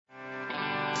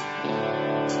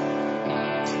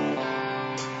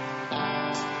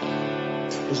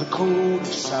There's a code of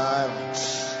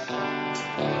silence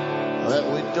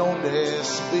that we don't dare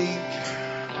speak.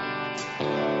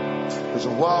 There's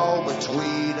a wall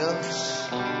between us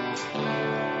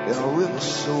and a river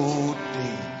so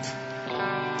deep.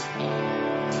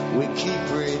 We keep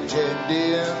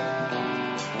pretending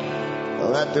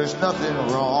that there's nothing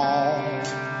wrong.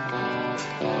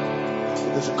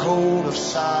 There's a code of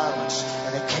silence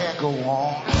and it can't go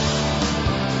on.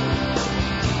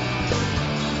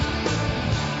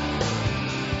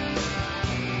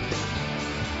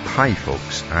 Hi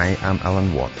folks, I am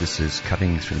Alan Watt. This is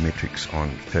Cutting Through the Matrix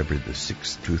on February the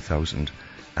 6th,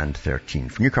 2013.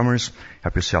 For newcomers,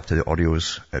 help yourself to the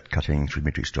audios at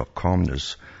cuttingthroughthematrix.com.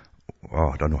 There's,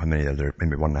 I don't know how many, there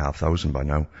maybe 1,500 by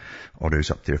now, audios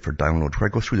up there for download, where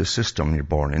I go through the system you're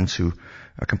born into,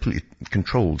 a completely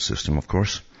controlled system, of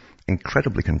course,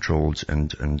 incredibly controlled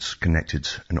and connected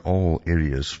in all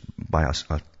areas by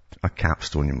a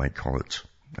capstone, you might call it.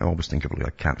 I always think of it like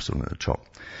a capstone at the top.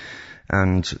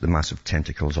 And the massive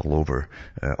tentacles all over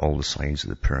all the sides of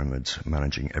the pyramid,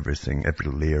 managing everything,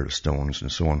 every layer of stones and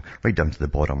so on, right down to the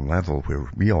bottom level where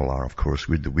we all are, of course,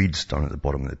 with the weeds down at the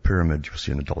bottom of the pyramid, you'll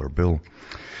see in the dollar bill.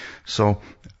 So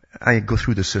I go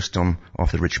through the system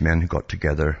of the rich men who got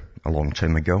together a long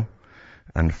time ago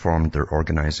and formed their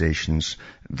organizations,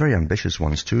 very ambitious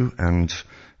ones too, and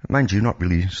mind you, not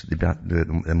really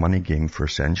the money game for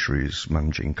centuries,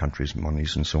 managing countries'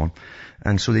 monies and so on.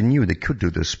 And so they knew they could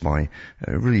do this by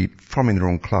really forming their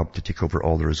own club to take over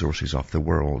all the resources of the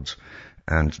world.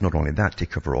 And not only that,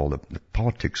 take over all the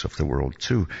politics of the world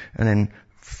too. And then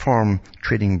form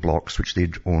trading blocks which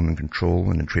they'd own and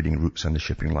control, and the trading routes and the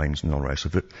shipping lines and all the rest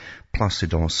of it. Plus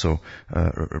they'd also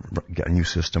get a new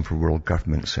system for world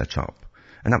government set up.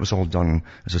 And that was all done,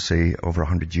 as I say, over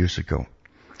 100 years ago.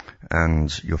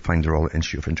 And you'll find the Royal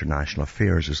Institute of International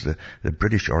Affairs is the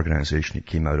British organization that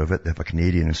came out of it. They have a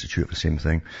Canadian institute of the same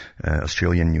thing,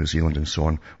 Australia, New Zealand and so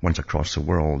on, ones across the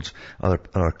world. Other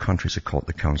countries are called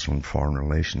the Council on Foreign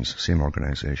Relations, same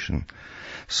organization.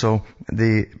 So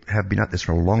they have been at this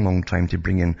for a long, long time to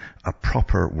bring in a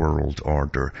proper world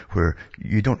order where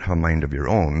you don't have a mind of your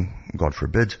own, God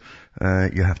forbid.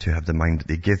 You have to have the mind that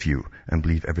they give you and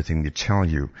believe everything they tell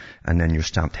you. And then you're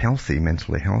stamped healthy,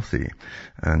 mentally healthy,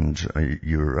 and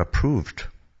you're approved.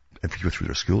 If you go through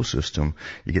their school system,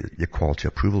 you get your quality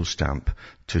approval stamp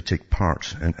to take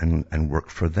part and work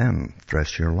for them for the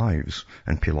rest of your lives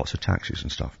and pay lots of taxes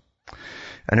and stuff.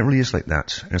 And it really is like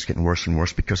that. And it's getting worse and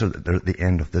worse because they're at the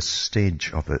end of this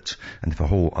stage of it and they have a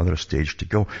whole other stage to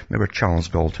go. Remember Charles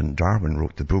Galton Darwin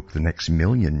wrote the book, The Next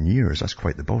Million Years. That's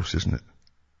quite the boast, isn't it?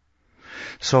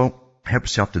 So help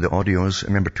yourself to the audios.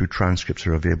 Remember, 2 transcripts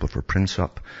are available for print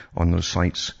up on those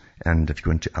sites. And if you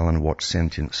go into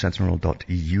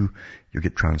alanwattsentientsentinel.eu, you'll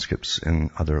get transcripts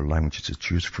in other languages to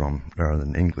choose from rather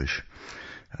than English.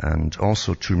 And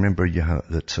also to remember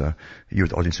that you're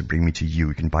the audience that bring me to you.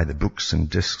 You can buy the books and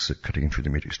discs at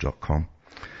cuttingthroughthematrix.com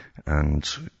and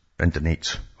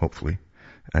donate, hopefully.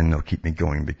 And they'll keep me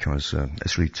going because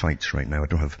it's really tight right now. I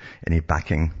don't have any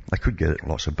backing. I could get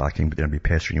lots of backing, but then I'd be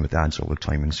pestering you with ads all the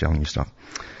time and selling you stuff.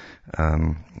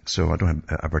 So I don't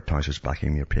have advertisers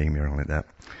backing me or paying me or anything like that.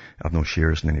 I have no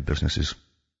shares in any businesses.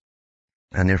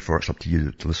 And therefore, it's up to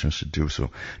you, the listeners, to do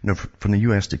so. Now, from the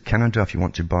US to Canada, if you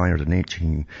want to buy or donate, you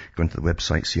can go into the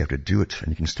website, see how to do it.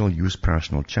 And you can still use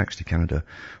personal checks to Canada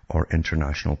or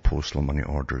international postal money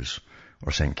orders,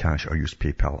 or send cash or use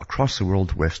PayPal. Across the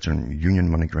world, Western Union,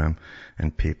 MoneyGram,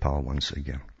 and PayPal once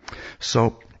again.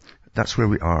 So that's where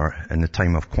we are in the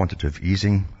time of quantitative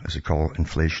easing, as they call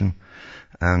inflation.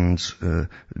 And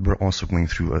we're also going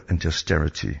through into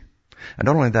austerity. And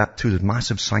not only that, too, the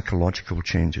massive psychological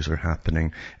changes are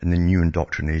happening in the new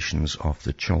indoctrinations of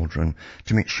the children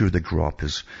to make sure they grow up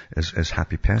as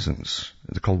happy peasants.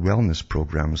 They're called wellness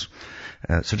programs.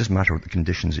 So it doesn't matter what the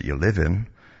conditions that you live in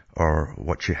or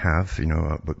what you have,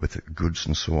 with goods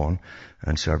and so on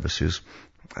and services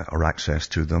or access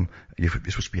to them. You're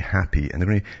supposed to be happy. And they're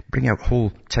going to bring out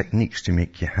whole techniques to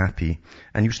make you happy,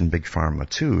 and using big pharma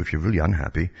too, if you're really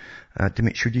unhappy, to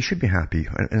make sure you should be happy.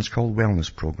 And it's called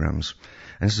wellness programs.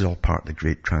 And this is all part of the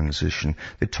great transition.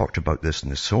 They talked about this in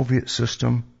the Soviet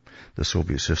system. The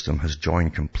Soviet system has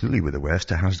joined completely with the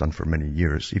West. It has done for many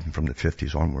years, even from the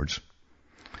 50s onwards.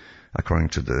 According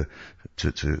to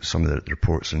some of the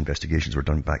reports and investigations were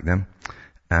done back then.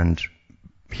 And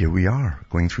here we are,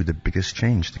 going through the biggest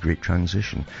change, the great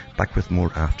transition. Back with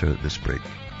more after this break.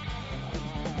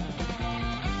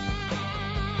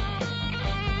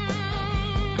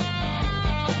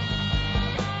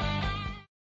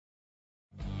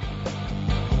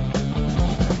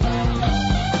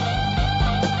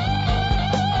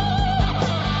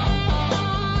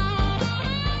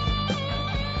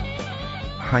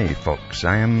 Hi folks,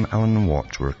 I am Alan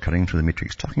Watt. We're cutting through the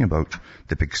matrix talking about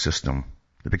the big system.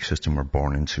 The big system we're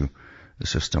born into. The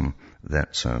system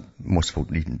that most folk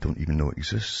don't even know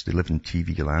exists. They live in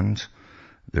TV land.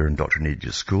 They're indoctrinated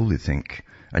at school, they think.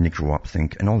 And you grow up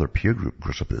and all their peer group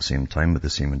grows up at the same time with the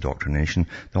same indoctrination.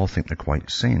 They all think they're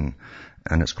quite sane.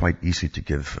 And it's quite easy to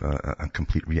give a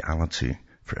complete reality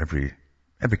for every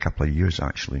couple of years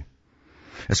actually.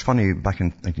 It's funny, back in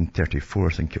 1934,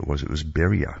 I think it was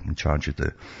Beria in charge of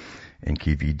the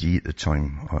NKVD at the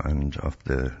time and of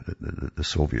the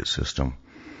Soviet system.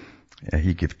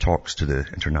 He gave talks to the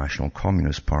international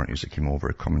communist parties that came over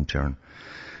at Comintern.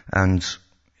 And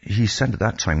he said at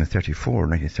that time, in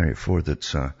 1934,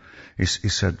 that he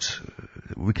said,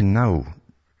 we can now,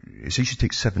 it should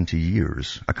take 70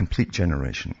 years, a complete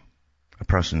generation, a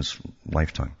person's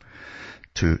lifetime,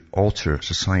 to alter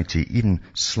society even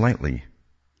slightly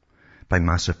by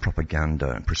massive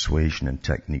propaganda and persuasion and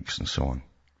techniques and so on.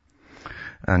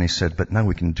 And he said, but now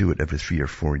we can do it every 3 or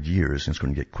 4 years, and it's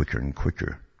going to get quicker and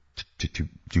quicker to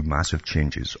do massive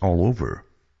changes all over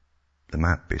the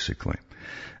map, basically.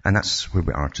 And that's where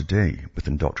we are today with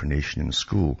indoctrination in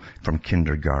school from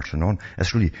kindergarten on.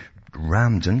 It's really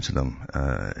rammed into them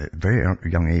at a very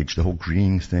young age. The whole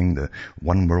green thing, the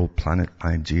one world planet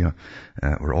idea,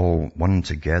 we're all one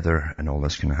together and all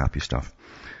this kind of happy stuff.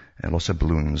 Lots of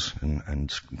balloons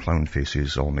and clown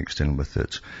faces all mixed in with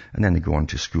it. And then they go on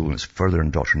to school and it's further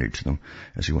indoctrinated to them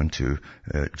as they go into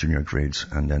junior grades,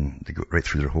 and then they go right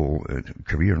through their whole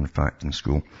career, in fact, in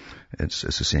school. It's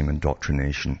the same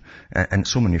indoctrination. And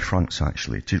so many fronts,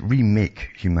 actually, to remake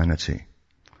humanity,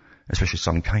 especially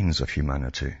some kinds of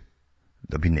humanity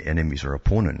that have been the enemies or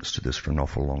opponents to this for an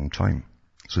awful long time.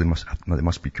 So they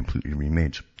must be completely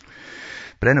remade.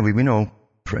 But anyway, we know,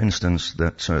 for instance,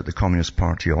 that the Communist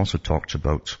Party also talked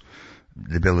about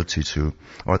the ability to,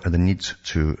 or the need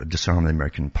to disarm the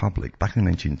American public. Back in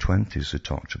the 1920s, they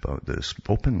talked about this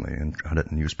openly and had it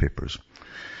in newspapers.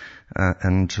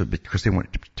 And because they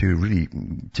wanted to really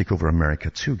take over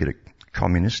America too, get it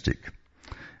communistic.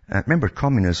 Remember,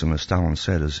 communism, as Stalin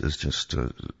said, is just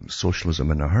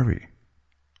socialism in a hurry.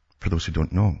 For those who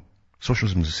don't know,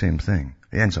 socialism is the same thing.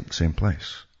 It ends up the same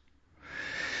place.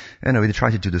 Anyway, they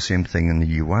tried to do the same thing in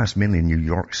the US, mainly in New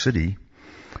York City,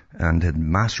 and had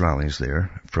mass rallies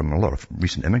there from a lot of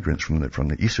recent immigrants from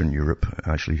the Eastern Europe,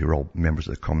 actually, who are all members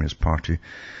of the Communist Party.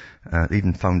 They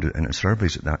even found it in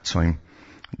surveys at that time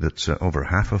that over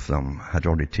half of them had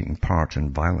already taken part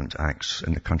in violent acts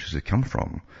in the countries they come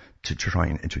from to try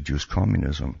and introduce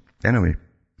communism. Anyway,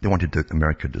 they wanted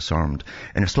America disarmed,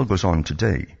 and it still goes on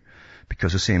today,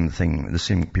 because the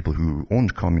same people who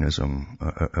owned communism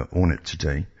own it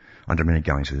today, under many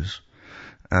guises,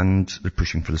 and they're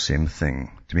pushing for the same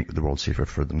thing, to make the world safer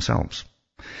for themselves.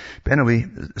 But anyway,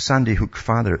 Sandy Hook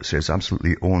father, it says,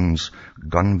 absolutely owns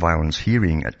gun violence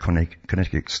hearing at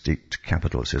Connecticut State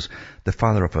Capitol. It says, the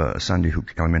father of a Sandy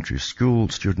Hook elementary school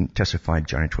student testified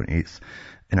January 28th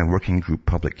in a working group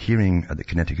public hearing at the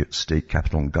Connecticut State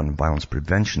Capitol on gun violence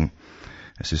prevention.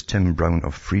 This is Tim Brown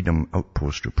of Freedom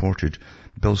Outpost reported.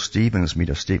 Bill Stevens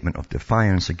made a statement of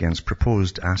defiance against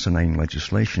proposed asinine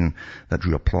legislation that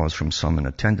drew applause from some in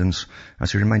attendance,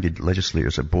 as he reminded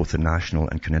legislators that both the national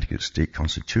and Connecticut state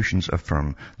constitutions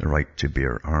affirm the right to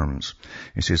bear arms.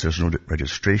 He says there's no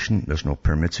registration, there's no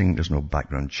permitting, there's no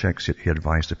background checks, yet he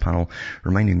advised the panel,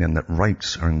 reminding them that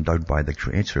rights are endowed by the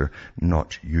Creator,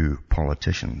 not you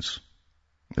politicians.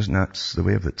 Isn't that the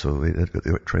way of it? So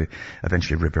they try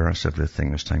eventually reverse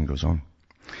everything as time goes on.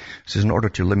 It says, in order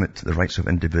to limit the rights of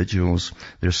individuals,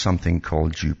 there's something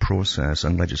called due process,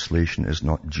 and legislation is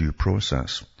not due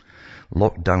process.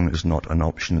 Lockdown is not an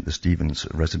option at the Stevens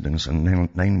residence, and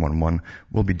 911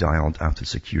 will be dialed after the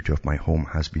security of my home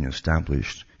has been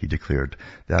established, he declared.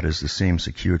 That is the same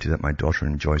security that my daughter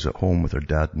enjoys at home with her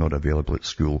dad not available at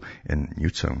school in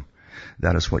Newtown.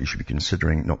 That is what you should be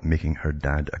considering, not making her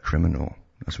dad a criminal.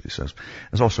 That's what he says.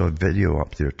 There's also a video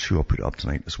up there too. I'll put it up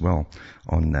tonight as well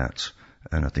on that.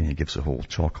 And I think he gives a whole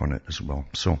talk on it as well.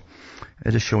 So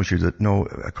it just shows you that, no,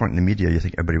 according to the media, you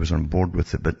think everybody was on board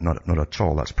with it, but not at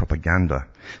all. That's propaganda.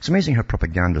 It's amazing how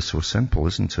propaganda is so simple,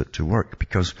 isn't it, to work?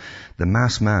 Because the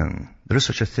mass man, there is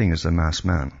such a thing as the mass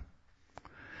man.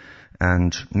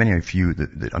 And many of you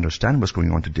that understand what's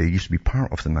going on today used to be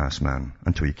part of the mass man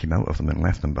until you came out of them and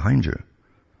left them behind you.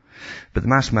 But the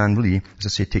mass man really, as I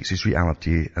say, takes his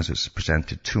reality as it's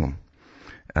presented to him.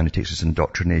 And he takes his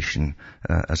indoctrination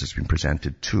as it's been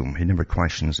presented to him. He never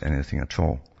questions anything at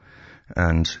all.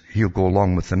 And he'll go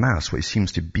along with the mass, what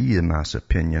seems to be the mass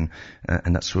opinion,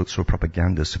 and that's so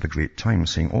propagandists have a great time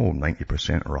saying,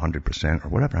 90% or 100% or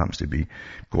whatever happens to be,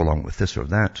 go along with this or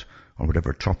that, on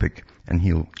whatever topic, and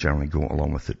he'll generally go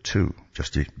along with it too,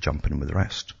 just to jump in with the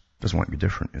rest. Doesn't want to be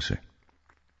different, you see.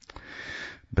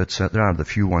 But there are the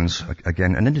few ones,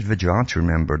 again, an individuality,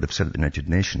 remember, they've said at the United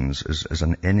Nations, is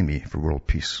an enemy for world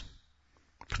peace.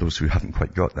 For those who haven't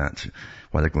quite got that,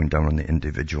 why they're going down on the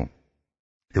individual.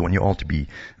 They want you all to be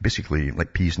basically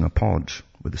like peas in a pod,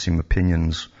 with the same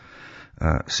opinions,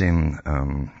 same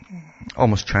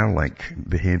almost childlike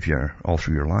behavior all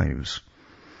through your lives,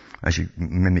 as you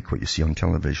mimic what you see on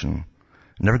television.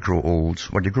 Never grow old.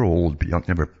 Well, you grow old, but you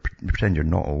never pretend you're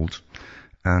not old,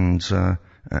 and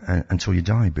until you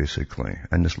die, basically,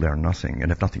 and just learn nothing.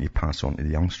 And if nothing, you pass on to the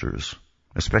youngsters.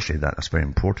 Especially that's very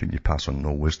important. You pass on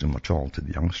no wisdom at all to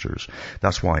the youngsters.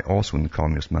 That's why also in the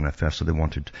Communist Manifesto they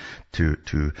wanted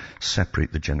to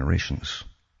separate the generations.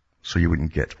 So you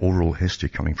wouldn't get oral history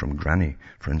coming from Granny,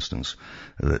 for instance,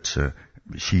 that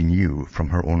she knew from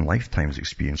her own lifetime's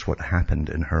experience what happened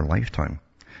in her lifetime,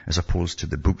 as opposed to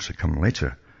the books that come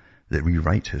later that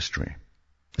rewrite history.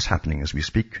 It's happening as we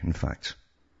speak, in fact.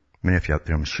 Many of you out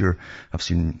there, I'm sure, have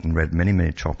seen and read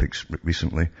many topics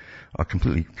recently, are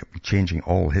completely changing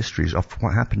all histories of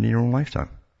what happened in your own lifetime.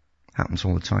 Happens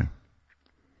all the time.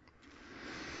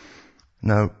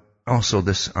 Now, also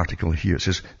this article here, it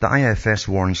says, the IFS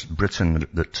warns Britain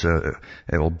that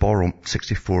it will borrow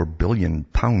 £64 billion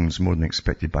more than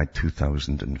expected by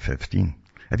 2015.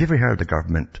 Have you ever heard of the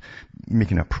government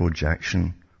making a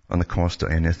projection on the cost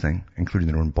of anything, including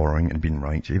their own borrowing, and being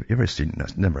right? Have you ever seen that?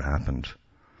 That's never happened.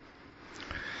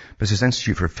 But this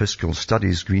Institute for Fiscal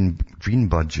Studies green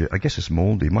budget, I guess it's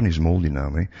moldy, money's moldy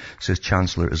now, says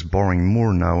Chancellor is borrowing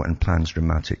more now and plans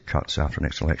dramatic cuts after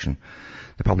next election.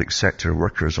 The public sector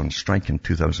workers on strike in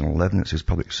 2011, it says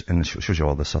and it shows you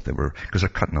all the stuff because they're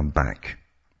cutting them back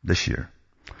this year.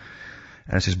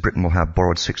 And it says Britain will have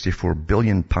borrowed £64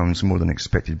 billion more than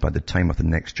expected by the time of the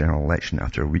next general election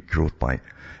after a weak growth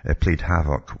played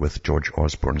havoc with George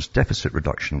Osborne's deficit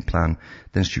reduction plan.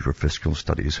 The Institute for Fiscal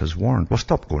Studies has warned, well,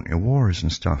 stop going to wars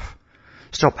and stuff.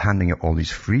 Stop handing out all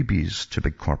these freebies to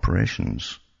big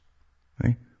corporations.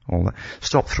 All that.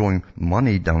 Stop throwing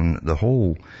money down the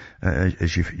hole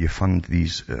as you fund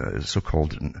these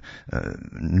so-called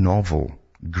novel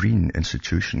green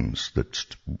institutions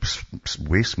that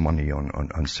waste money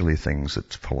on silly things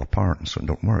that fall apart and so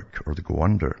don't work, or they go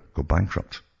under, go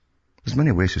bankrupt. There's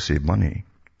many ways to save money.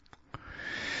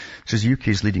 It says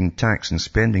UK's leading tax and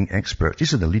spending experts.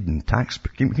 These are the leading tax.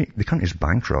 The country's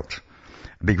bankrupt.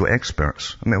 But you go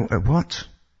experts. I mean, what?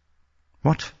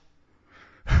 What?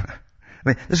 I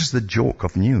mean, this is the joke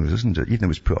of news, isn't it? Even though it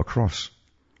was put across.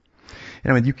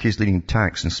 Anyway, the UK's leading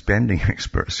tax and spending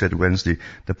experts said Wednesday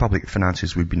the public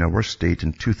finances would be in a worse state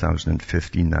in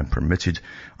 2015 than permitted,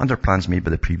 under plans made by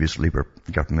the previous Labour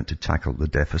government to tackle the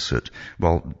deficit.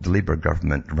 Well, the Labour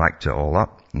government racked it all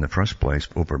up in the first place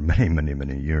over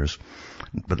many years.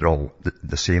 But they're all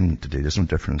the same today. There's no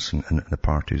difference in the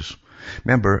parties.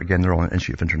 Remember, again, they're all an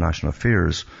Institute of International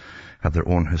Affairs, have their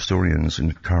own historians,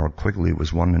 and Carol Quigley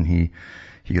was one, and he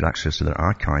got access to their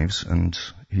archives, and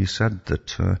he said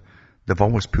that they've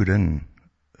always put in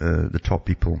the top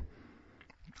people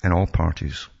in all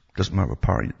parties. Doesn't matter what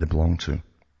party they belong to.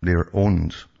 They're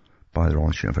owned by their own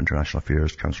Institute of International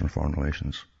Affairs, Council on Foreign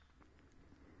Relations.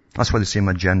 That's why the same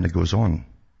agenda goes on.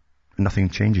 Nothing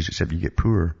changes except you get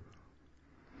poorer.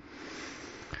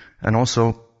 And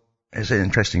also, it's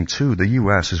interesting too, the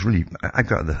US is really, I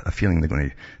got a feeling they're going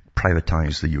to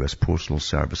privatize the US Postal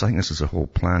Service. I think this is the whole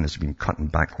plan. It's been cutting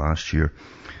back last year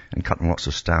and cutting lots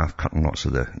of staff, cutting lots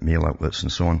of the mail outlets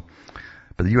and so on.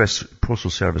 But the US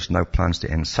Postal Service now plans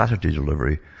to end Saturday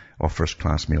delivery of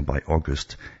first-class mail by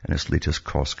August in its latest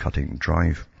cost-cutting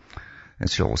drive. And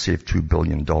so it will save $2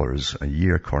 billion a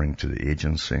year, according to the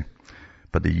agency.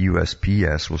 But the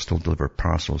USPS will still deliver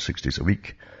parcels 6 days a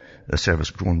week. The service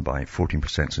grown by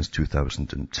 14% since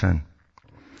 2010.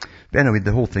 But anyway,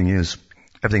 the whole thing is,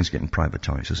 everything's getting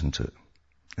privatized, isn't it?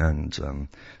 And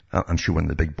I'm sure one of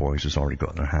the big boys has already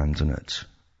got their hands in it,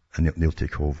 and they'll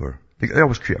take over. They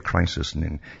always create a crisis, and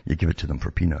then you give it to them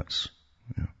for peanuts.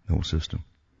 The whole system.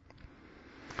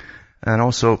 And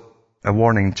also, a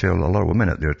warning to a lot of women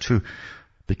out there too,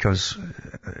 because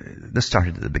this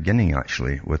started at the beginning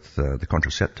actually with the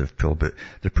contraceptive pill, but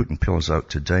they're putting pills out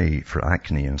today for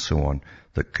acne and so on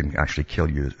that can actually kill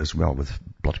you as well with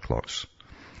blood clots.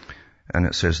 And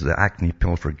it says the acne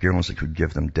pill for girls that could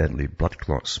give them deadly blood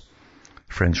clots.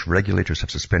 French regulators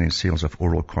have suspended sales of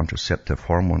oral contraceptive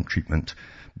hormone treatment,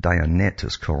 Dianet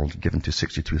is called, given to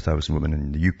 62,000 women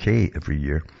in the UK every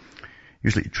year.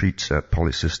 Usually it treats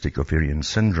polycystic ovarian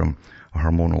syndrome, a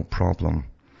hormonal problem.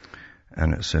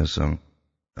 And it says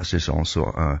This is also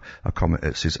a comment.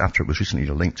 It says, after it was recently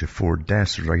linked to 4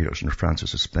 deaths, the regulators in France are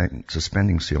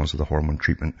suspending sales of the hormone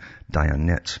treatment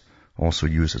Dianette, also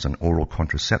used as an oral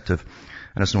contraceptive,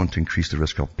 and is known to increase the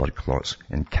risk of blood clots.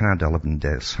 In Canada, 11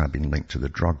 deaths have been linked to the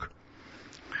drug.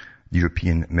 The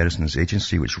European Medicines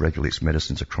Agency, which regulates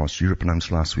medicines across Europe,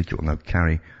 announced last week it will now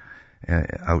carry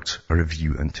out a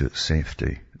review into its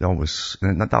safety. That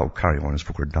will carry on as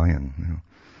folk are dying. You know.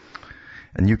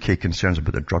 In UK, concerns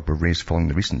about the drug were raised following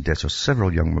the recent deaths of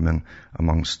several young women,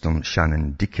 amongst them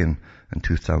Shannon Deakin in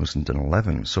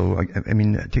 2011. So, I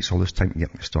mean, it takes all this time to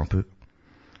get me to stop it.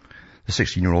 The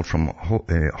 16-year-old from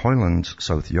Hoyland,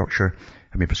 South Yorkshire,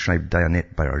 had been prescribed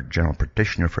Dianette by her general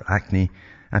practitioner for acne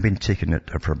and had been taking it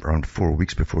for around 4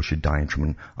 weeks before she died from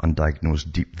an undiagnosed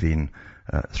deep vein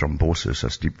thrombosis,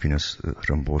 that's deep venous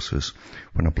thrombosis,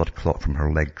 when a blood clot from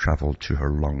her leg travelled to her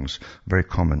lungs. Very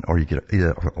common. Or you get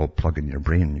either a plug in your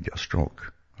brain and you get a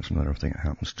stroke. That's another thing that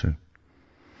happens too.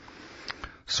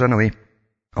 So anyway,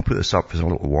 I'll put this up as a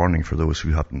little warning for those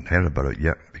who haven't heard about it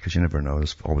yet, because you never know.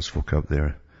 There's always folk out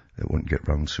there that won't get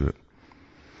round to it.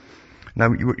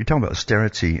 Now, you're talking about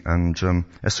austerity, and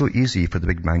it's so easy for the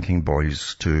big banking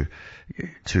boys to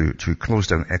close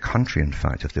down a country, in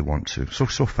fact, if they want to.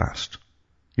 So fast.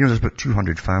 You know, there's about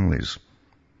 200 families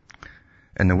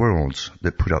in the world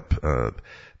that put up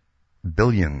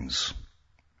billions,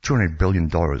 $200 billion,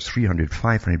 $300,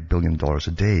 $500 billion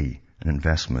a day in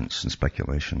investments and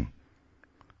speculation.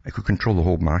 It could control the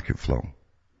whole market flow.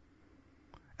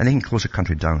 And they can close a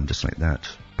country down just like that.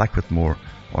 Back with more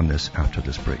on this after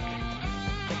this break.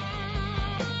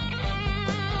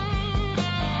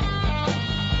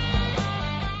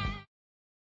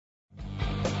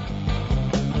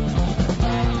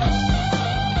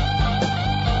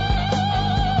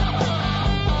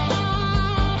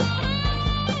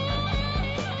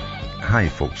 Hi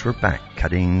folks, we're back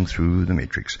cutting through the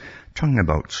matrix, talking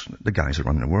about the guys that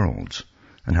run the world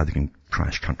and how they can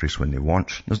crash countries when they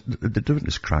want. They don't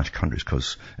just crash countries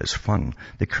because it's fun.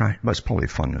 They crash, well, it's probably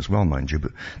fun as well, mind you,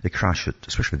 but they crash it,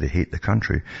 especially if they hate the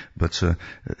country. But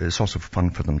it's also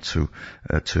fun for them to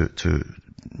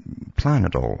plan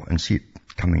it all and see it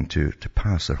coming to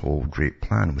pass, their whole great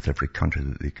plan with every country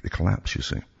that they collapse, you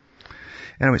see.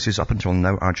 Anyway, it says, up until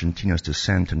now, Argentina's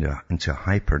descent into a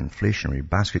hyperinflationary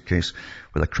basket case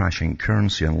with a crashing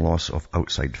currency and loss of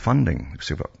outside funding.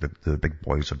 See, the big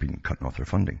boys have been cutting off their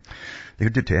funding. They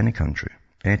could do it to any country,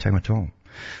 any time at all.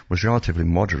 Was relatively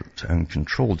moderate and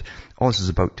controlled. All this is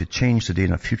about to change today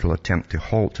in a futile attempt to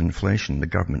halt inflation. The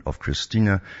government of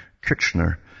Christina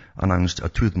Kirchner announced a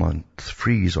 2-month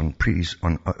freeze on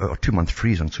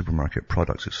supermarket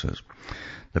products, it says.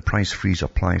 The price freeze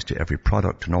applies to every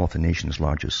product in all of the nation's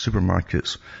largest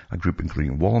supermarkets, a group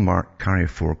including Walmart,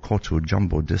 Carrefour, Cotto,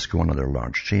 Jumbo, Disco and other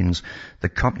large chains. The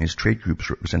company's trade groups,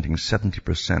 representing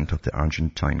 70% of the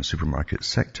Argentine supermarket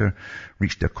sector,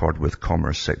 reached accord with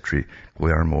Commerce Secretary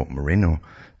Guillermo Moreno,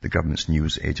 the government's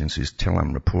news agency's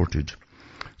Telam reported.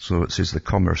 So it says the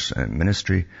Commerce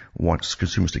Ministry wants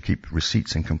consumers to keep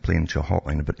receipts and complain to a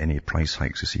hotline about any price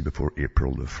hikes they see before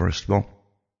April the 1st. Well,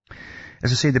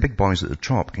 as I say, the big boys at the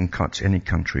top can cut any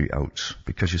country out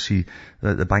because you see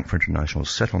the Bank for International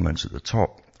Settlements at the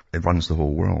top, it runs the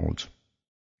whole world.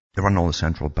 They run all the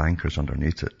central bankers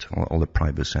underneath it, all the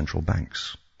private central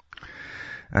banks.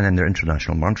 And then their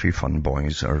International Monetary Fund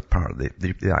boys are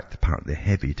they act part of the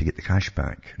heavy to get the cash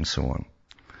back and so on.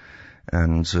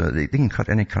 And they can cut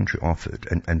any country off it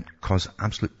and cause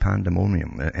absolute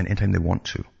pandemonium anytime they want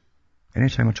to.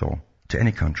 Anytime at all. To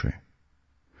any country.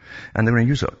 And they're going to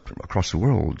use it across the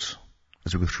world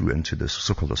as we go through into this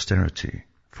so-called austerity,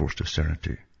 forced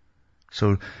austerity.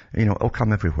 So, you know, it'll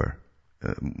come everywhere.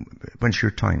 When it's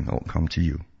your time, it'll come to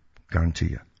you. Guarantee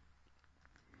you.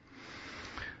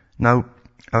 Now,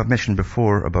 I've mentioned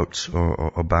before about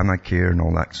Obamacare and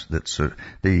all that.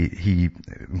 He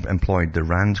employed the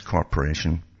Rand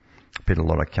Corporation, paid a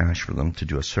lot of cash for them to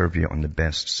do a survey on the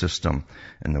best system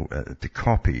and to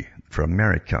copy for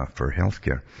America for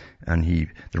healthcare. And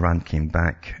the Rand came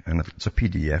back, and it's a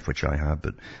PDF which I have,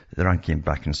 but the Rand came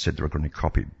back and said they were going to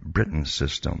copy Britain's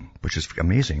system, which is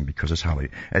amazing because it's how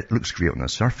it looks great on the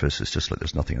surface. It's just like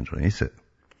there's nothing underneath it.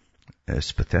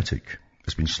 It's pathetic.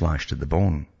 It's been slashed to the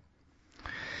bone.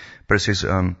 But it says,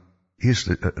 here's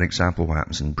an example of what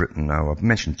happens in Britain now. I've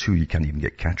mentioned too, you can't even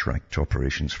get cataract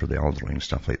operations for the elderly and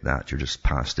stuff like that. You're just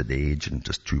past the age and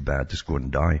just too bad, just go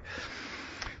and die.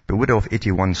 The widow of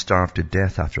 81 starved to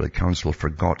death after the council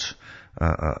forgot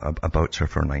about her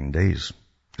for 9 days.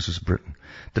 This is Britain.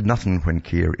 Did nothing when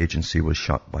care agency was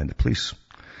shut by the police.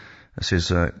 It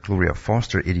says, Gloria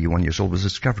Foster, 81 years old, was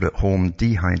discovered at home,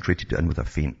 dehydrated and with a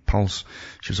faint pulse.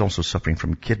 She was also suffering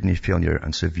from kidney failure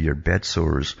and severe bed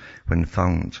sores when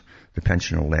found. The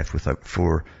pensioner left without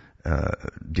 4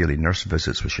 daily nurse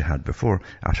visits, which she had before,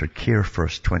 after Care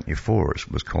First 24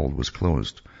 was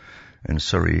closed. And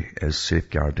Surrey, as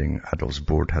Safeguarding Adults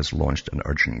Board, has launched an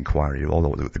urgent inquiry. All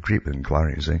the great with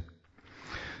inquiries, eh?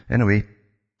 Anyway,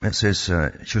 it says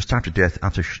she was stabbed to death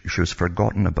after she was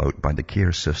forgotten about by the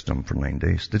care system for 9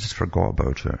 days. They just forgot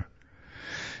about her.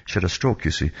 She had a stroke,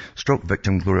 you see. Stroke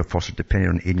victim Gloria Foster depended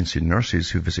on agency nurses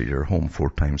who visited her home 4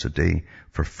 times a day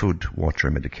for food, water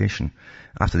and medication.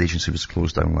 After the agency was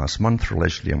closed down last month for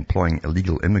allegedly employing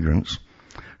illegal immigrants,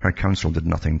 her council did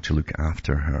nothing to look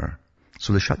after her.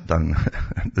 So they shut down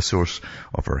the source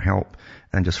of her help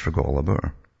and just forgot all about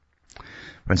her.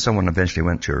 When someone eventually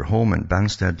went to her home in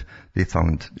Banstead, they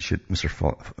found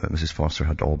Mrs. Foster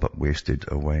had all but wasted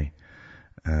away.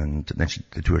 And then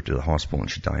they took her to the hospital and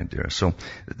she died there. So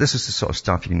this is the sort of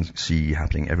stuff you can see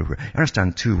happening everywhere. I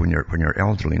understand too, when you're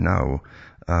elderly now,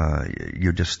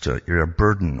 you're a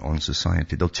burden on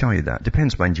society. They'll tell you that.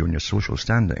 Depends, mind you, on your social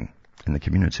standing in the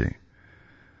community.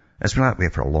 It's been that way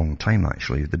for a long time,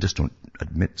 actually. They just don't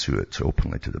admit to it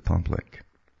openly to the public.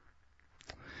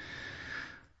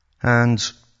 And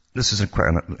this is quite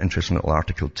an interesting little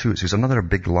article too. It says another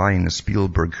big lie in the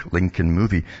Spielberg Lincoln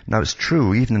movie. Now it's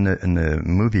true, even in the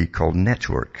movie called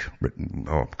Network,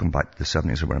 come back to the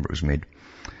 70s or whenever it was made,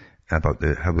 about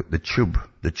how the tube,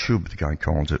 the guy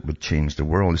calls it, would change the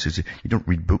world. He says, you don't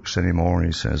read books anymore,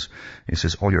 he says,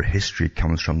 all your history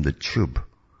comes from the tube.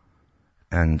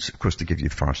 And of course they give you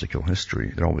farcical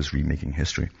history. They're always remaking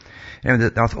history. And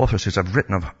the author says, I've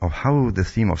written of how the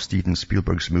theme of Steven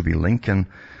Spielberg's movie Lincoln,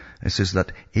 it says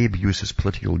that Abe used his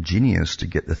political genius to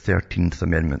get the 13th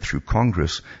Amendment through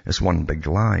Congress is one big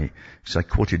lie. So I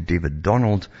quoted David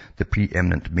Donald, the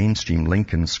preeminent mainstream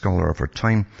Lincoln scholar of our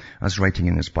time, as writing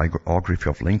in his biography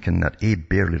of Lincoln that Abe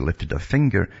barely lifted a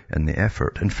finger in the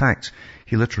effort. In fact,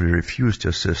 he literally refused to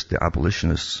assist the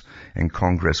abolitionists in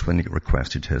Congress when they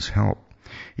requested his help.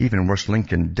 Even worse,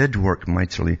 Lincoln did work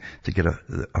mightily to get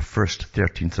a first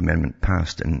 13th Amendment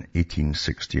passed in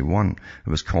 1861. It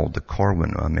was called the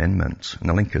Corwin Amendment, and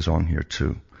the link is on here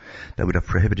too. That would have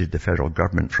prohibited the federal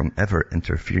government from ever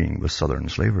interfering with Southern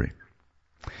slavery.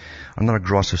 Another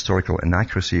gross historical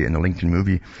inaccuracy in the Lincoln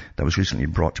movie that was recently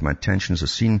brought to my attention is a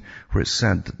scene where it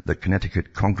said that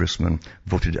Connecticut congressman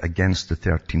voted against the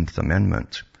 13th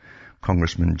Amendment.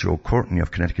 Congressman Joe Courtney of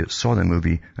Connecticut saw the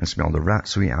movie and smelled a rat,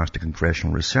 so he asked the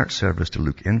Congressional Research Service to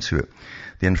look into it.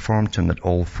 They informed him that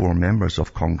all 4 members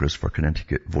of Congress for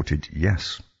Connecticut voted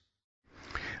yes.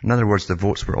 In other words, the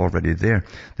votes were already there.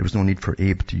 There was no need for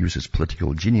Abe to use his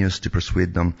political genius to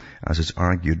persuade them, as is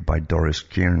argued by Doris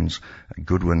Kearns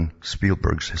Goodwin,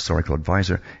 Spielberg's historical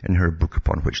advisor, in her book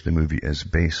upon which the movie is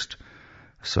based.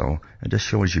 So it just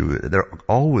shows you they're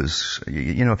always,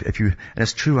 if you, and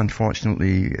it's true,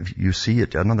 unfortunately, if you see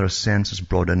it, another sense is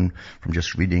brought in from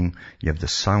just reading. You have the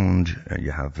sound,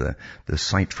 you have the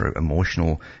sight for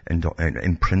emotional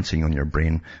imprinting on your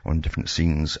brain on different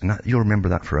scenes, and you'll remember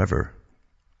that forever.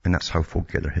 And that's how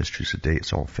folk get their histories today.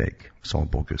 It's all fake. It's all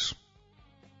bogus.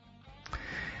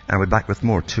 And we're back with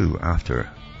more too after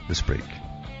this break.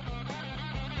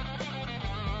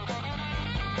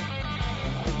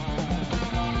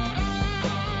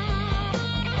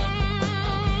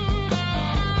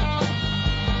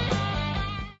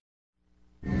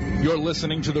 You're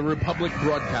listening to the Republic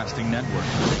Broadcasting Network,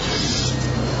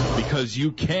 because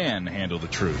you can handle the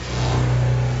truth.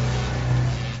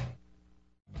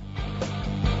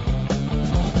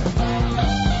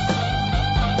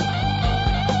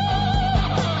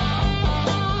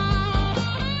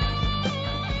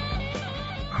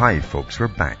 Hi folks, we're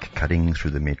back cutting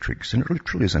through the matrix, and it really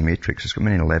truly is a matrix. It's got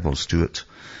many levels to it,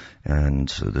 and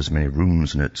there's many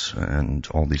rooms in it, and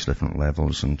all these different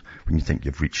levels, and when you think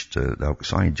you've reached the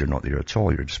outside, you're not there at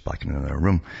all, you're just back in another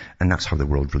room, and that's how the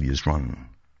world really is run.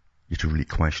 You have to really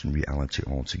question reality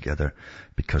altogether,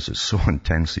 because it's so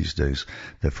intense these days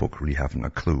that folk really haven't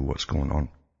a clue what's going on.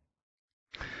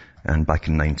 And back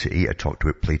in 98, I talked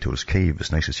about Plato's Cave.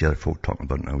 It's nice to see other folk talking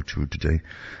about it now too today.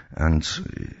 And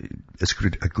it's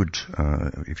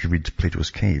if you read Plato's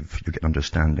Cave, you get an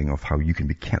understanding of how you can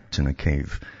be kept in a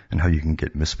cave and how you can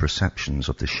get misperceptions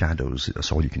of the shadows.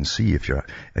 That's all you can see if you're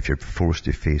forced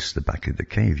to face the back of the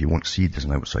cave. You won't see there's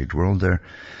an outside world there.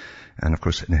 And of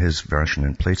course, in his version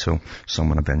in Plato,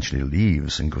 someone eventually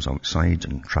leaves and goes outside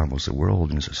and travels the world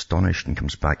and is astonished and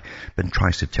comes back, but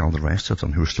tries to tell the rest of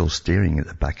them who are still staring at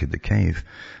the back of the cave.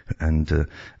 And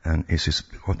he says,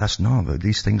 well, that's not,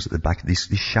 these things at the back, these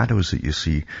shadows that you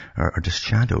see are just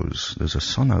shadows. There's a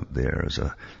sun out there,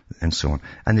 and so on.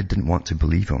 And they didn't want to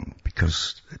believe him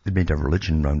because they made a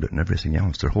religion around it and everything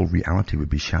else. Their whole reality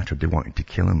would be shattered. They wanted to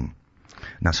kill him.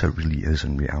 And that's how it really is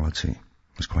in reality.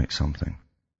 It's quite something.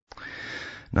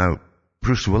 Now,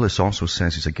 Bruce Willis also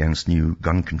says he's against new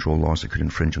gun control laws that could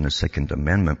infringe on the Second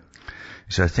Amendment.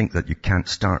 He said, I think that you can't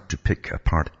start to pick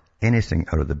apart anything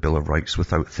out of the Bill of Rights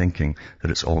without thinking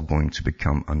that it's all going to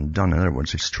become undone. In other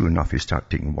words, it's true enough, you start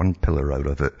taking one pillar out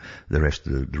of it, the rest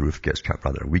of the roof gets cut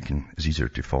rather weak and is easier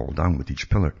to fall down with each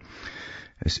pillar.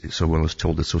 So Willis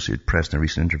told the Associated Press in a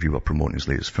recent interview while promoting his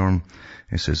latest film,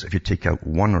 he says, if you take out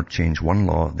one or change one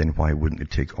law, then why wouldn't it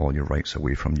take all your rights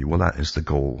away from you? Well, that is the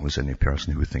goal, as any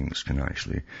person who thinks can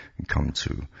actually come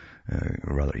to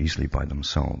rather easily by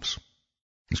themselves.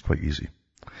 It's quite easy.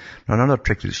 Now, another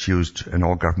trick that's used in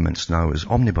all governments now is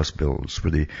omnibus bills,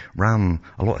 where they ram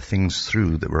a lot of things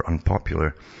through that were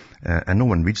unpopular. And no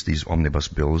one reads these omnibus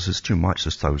bills. It's too much.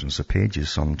 There's thousands of pages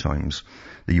sometimes.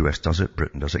 The US does it,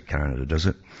 Britain does it, Canada does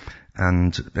it.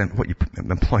 And then what you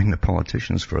employing the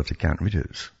politicians for if they can't read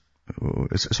it?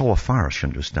 It's all a farce, you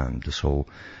understand, this whole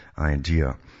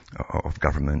idea of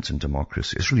government and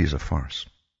democracy. It really is a farce.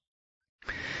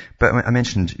 But I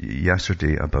mentioned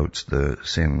yesterday about the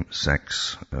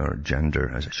same-sex or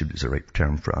gender, as it should be the right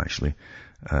term for actually,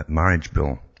 marriage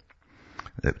bill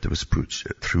that was put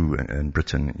through in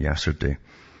Britain yesterday.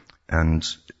 And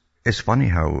it's funny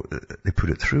how they put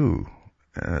it through,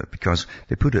 because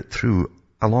they put it through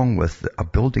along with a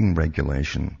building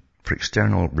regulation for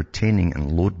external retaining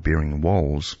and load-bearing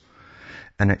walls.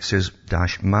 And it says,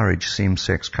 marriage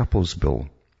same-sex couples bill,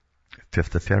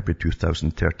 5th of February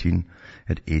 2013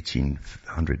 at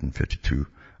 1852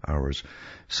 hours.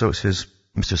 So it says,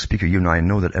 Mr. Speaker, you and I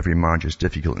know that every marriage is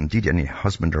difficult. Indeed, any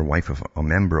husband or wife of a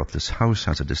member of this House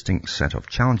has a distinct set of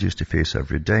challenges to face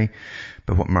every day.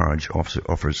 But what marriage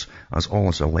offers us all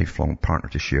is a lifelong partner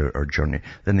to share our journey.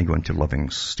 Then they go into loving,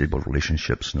 stable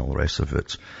relationships and all the rest of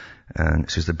it. And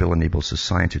it says the bill enables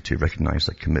society to recognize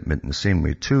that commitment in the same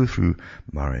way too through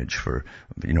marriage for,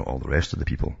 all the rest of the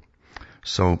people.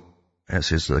 So it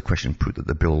says the question put that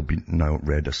the bill will be now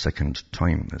read a second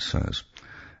time, it says.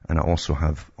 And I also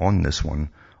have on this one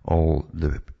all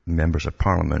the members of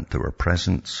Parliament that were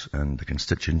present and the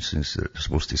constituencies that they're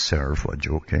supposed to serve. What a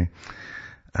joke, eh?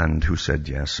 And who said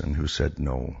yes and who said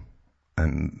no.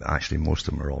 And actually most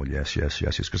of them are all yes,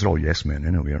 because they're all yes men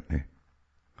anyway, aren't they?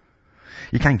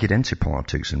 You can't get into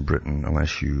politics in Britain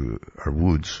unless you are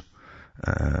wooed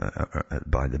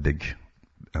by the big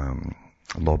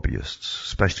lobbyists,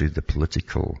 especially the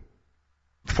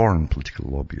foreign political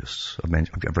lobbyists. I've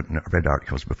read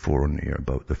articles before on here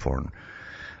about the foreign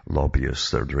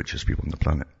lobbyists. They're the richest people on the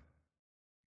planet.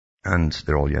 And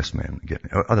they're all yes men.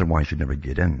 Otherwise you'd never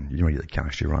get in. You don't get the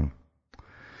cash to run.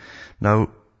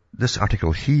 Now, this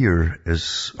article here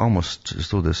is almost as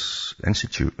though this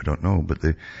institute, I don't know, but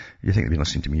you think they've been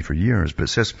listening to me for years, but it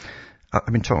says, I've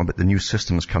been talking about the new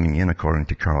systems coming in according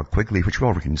to Carl Quigley, which we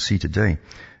all can see today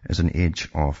is an age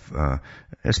of,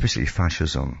 especially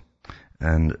fascism.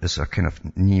 And it's a kind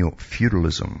of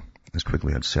neo-feudalism, as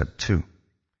Quigley had said too.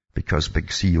 Because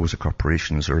big CEOs of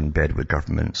corporations are in bed with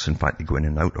governments. In fact, they go in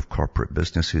and out of corporate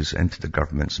businesses into the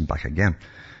governments and back again.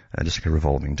 Just like a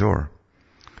revolving door.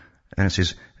 And it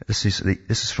says, this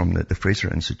is from the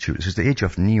Fraser Institute. It says, the age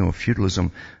of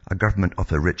neo-feudalism, a government of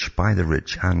the rich, by the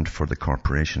rich, and for the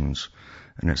corporations.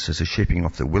 And it says, the shaping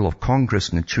of the will of Congress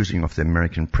and the choosing of the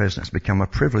American president has become a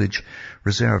privilege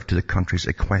reserved to the country's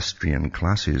equestrian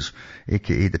classes,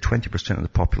 aka the 20% of the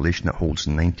population that holds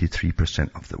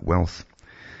 93% of the wealth.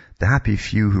 The happy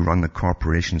few who run the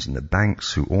corporations and the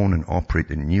banks, who own and operate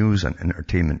the news and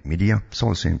entertainment media, it's all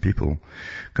the same people,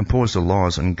 compose the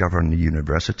laws and govern the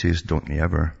universities, don't they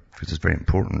ever? Because it's very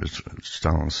important, as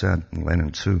Stalin said, and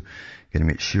Lenin too. You got to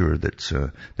make sure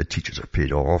that the teachers are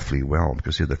paid awfully well,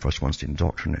 because they're the first ones to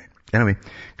indoctrinate. Anyway,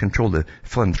 control the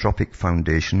philanthropic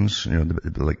foundations,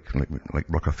 like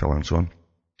Rockefeller and so on.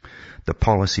 The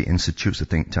policy institutes, the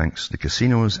think tanks, the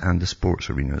casinos, and the sports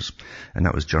arenas. And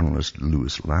that was journalist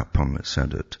Louis Lapham that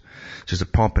said it. It says the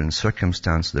pomp and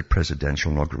circumstance of the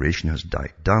presidential inauguration has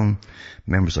died down.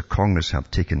 Members of Congress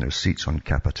have taken their seats on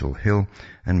Capitol Hill,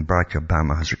 and Barack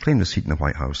Obama has reclaimed a seat in the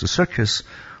White House. The circus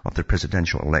of the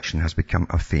presidential election has become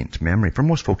a faint memory. For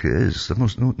most folk it is.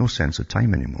 There's no sense of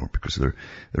time anymore, because they're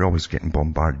always getting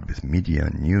bombarded with media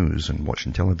and news and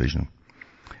watching television.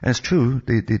 And it's true,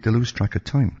 they lose track of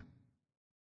time.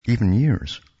 even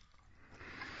years.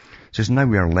 It says, now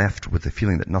we are left with the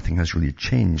feeling that nothing has really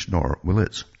changed, nor will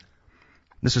it.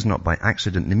 This is not by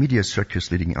accident. The media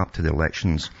circus leading up to the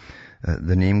elections,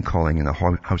 the name-calling in the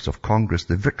House of Congress,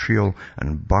 the vitriol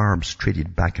and barbs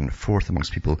traded back and forth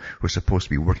amongst people who are supposed to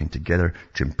be working together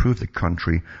to improve the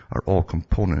country are all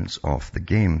components of the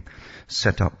game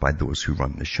set up by those who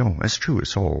run the show. It's true.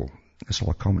 It's all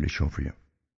a comedy show for you.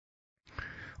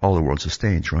 All the world's a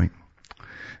stage, right?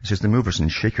 It says the movers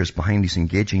and shakers behind these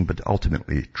engaging but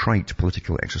ultimately trite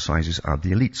political exercises are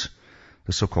the elites,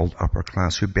 the so-called upper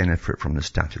class who benefit from the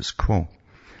status quo.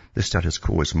 The status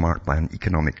quo is marked by an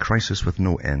economic crisis with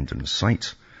no end in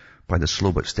sight, by the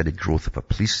slow but steady growth of a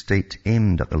police state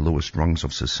aimed at the lowest rungs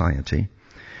of society,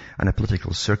 and a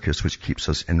political circus which keeps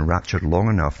us enraptured long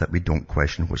enough that we don't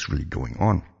question what's really going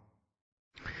on.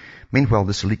 Meanwhile,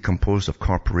 this elite composed of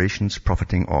corporations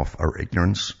profiting off our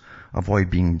ignorance avoid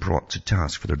being brought to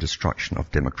task for their destruction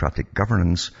of democratic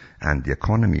governance and the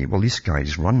economy. Well, these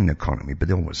guys run the economy, but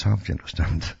they always have, you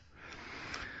understand.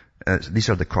 These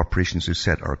are the corporations who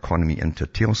set our economy into a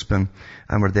tailspin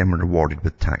and were then rewarded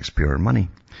with taxpayer money.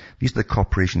 These are the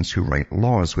corporations who write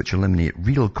laws which eliminate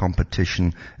real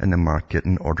competition in the market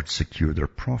in order to secure their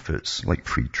profits, like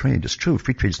free trade. It's true,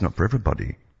 free trade is not for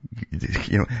everybody.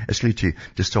 It's really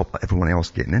to stop everyone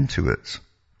else getting into it,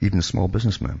 even the small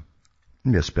businessman.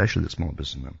 Maybe especially the small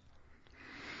businessman.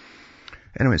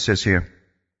 Anyway, it says here,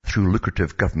 through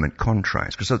lucrative government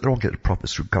contracts, because they're all getting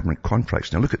profits through government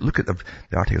contracts. Now look at the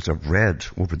articles I've read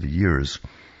over the years.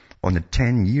 On the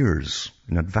 10 years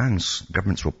in advance,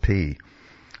 governments will pay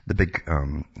the big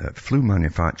flu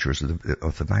manufacturers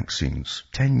of the vaccines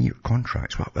 10-year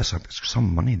contracts. Well, that's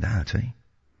some money, that, eh?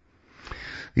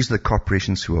 These are the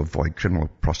corporations who avoid criminal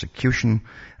prosecution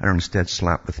and are instead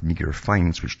slapped with meager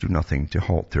fines which do nothing to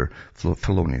halt their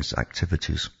felonious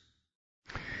activities.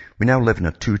 We now live in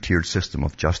a two-tiered system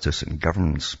of justice and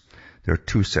governance. There are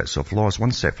two sets of laws,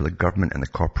 one set for the government and the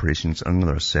corporations and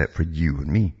another set for you and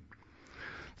me.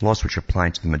 The laws which apply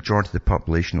to the majority of the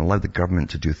population allow the government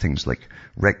to do things like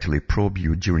rectally probe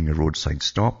you during a roadside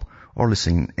stop, or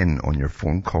listen in on your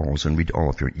phone calls and read all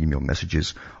of your email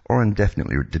messages, or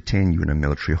indefinitely detain you in a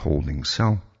military holding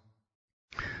cell.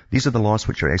 These are the laws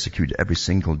which are executed every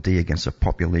single day against a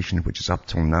population which has up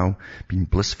till now been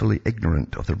blissfully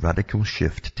ignorant of the radical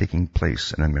shift taking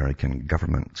place in American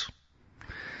government.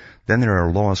 Then there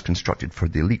are laws constructed for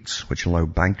the elites which allow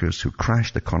bankers who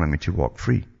crash the economy to walk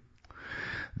free.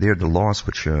 They are the laws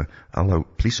which allow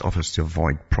police officers to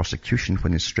avoid prosecution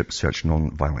when they strip search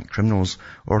non-violent criminals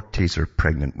or taser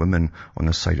pregnant women on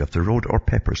the side of the road or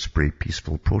pepper spray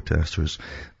peaceful protesters.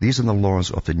 These are the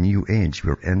laws of the new age.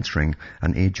 We are entering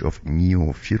an age of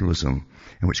neo-feudalism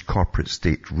in which corporate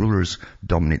state rulers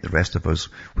dominate the rest of us,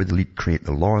 where the elite create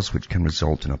the laws which can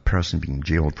result in a person being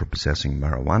jailed for possessing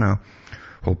marijuana,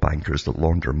 while bankers that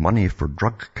launder money for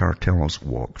drug cartels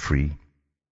walk free.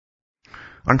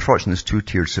 Unfortunately, this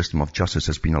two-tiered system of justice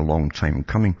has been a long time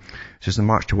coming. Since the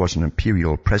march towards an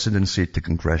imperial presidency to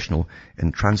congressional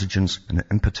intransigence and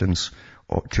impotence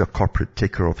to a corporate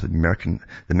takeover of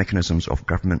the mechanisms of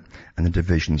government and the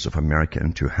divisions of America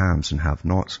into haves and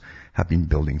have-nots have been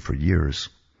building for years.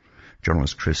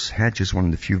 Journalist Chris Hedge is one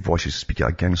of the few voices speaking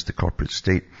against the corporate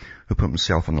state who put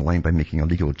himself on the line by making a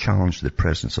legal challenge to the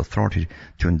president's authority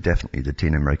to indefinitely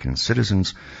detain American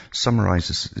citizens,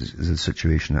 summarizes the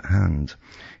situation at hand.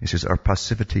 He says, our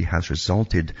passivity has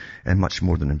resulted in much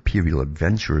more than imperial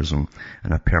adventurism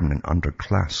and a permanent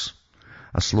underclass.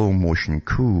 A slow-motion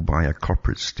coup by a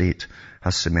corporate state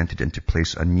has cemented into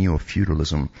place a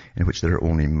neo-feudalism in which there are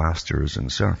only masters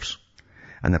and serfs.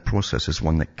 And the process is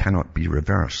one that cannot be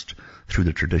reversed through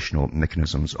the traditional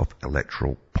mechanisms of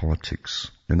electoral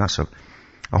politics. And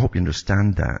I hope you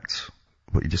understand that,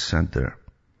 what you just said there.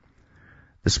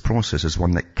 This process is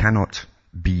one that cannot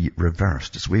be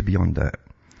reversed. It's way beyond that.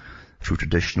 Through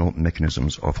traditional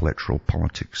mechanisms of electoral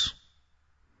politics.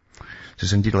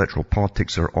 Since indeed electoral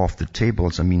politics are off the table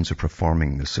as a means of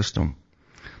reforming the system.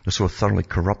 They're so thoroughly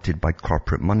corrupted by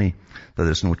corporate money that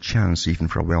there's no chance even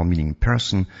for a well-meaning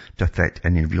person to affect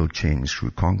any real change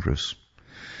through Congress.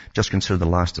 Just consider the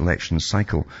last election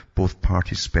cycle. Both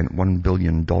parties spent $1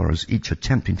 billion each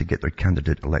attempting to get their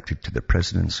candidate elected to the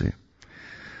presidency.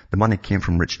 The money came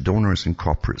from rich donors and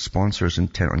corporate sponsors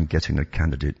intent on getting their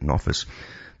candidate in office.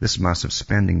 This massive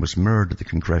spending was mirrored at the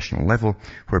congressional level,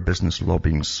 where business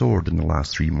lobbying soared in the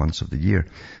last 3 months of the year.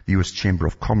 The U.S. Chamber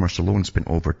of Commerce alone spent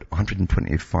over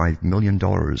 $125 million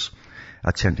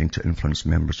attempting to influence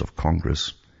members of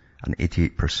Congress, an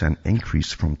 88%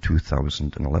 increase from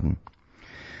 2011.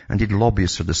 Indeed,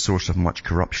 lobbyists are the source of much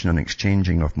corruption and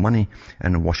exchanging of money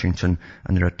in Washington,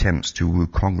 and their attempts to woo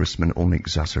congressmen only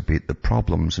exacerbate the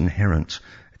problems inherent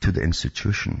to the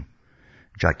institution.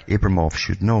 Jack Abramoff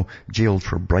should know, jailed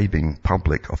for bribing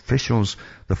public officials,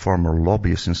 the former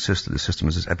lobbyist insists that the system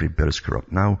is every bit as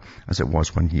corrupt now as it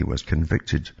was when he was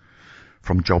convicted.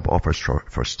 From job offers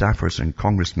for staffers and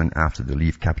congressmen after they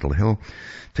leave Capitol Hill,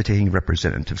 to taking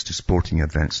representatives to sporting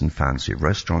events and fancy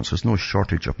restaurants, there's no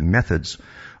shortage of methods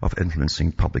of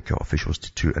influencing public officials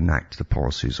to enact the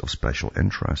policies of special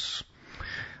interests.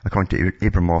 According to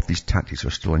Abramoff, these tactics are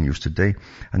still in use today,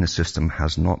 and the system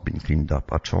has not been cleaned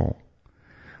up at all.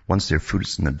 Once their foot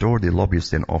is in the door, the lobbyists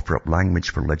then offer up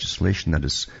language for legislation that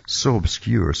is so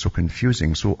obscure, so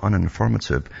confusing, so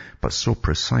uninformative, but so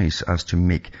precise as to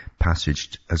make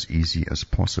passage as easy as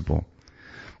possible.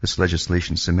 This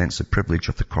legislation cements the privilege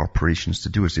of the corporations to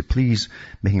do as they please,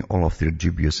 making all of their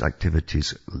dubious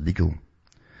activities legal.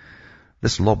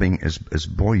 This lobbying is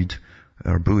buoyed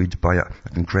by a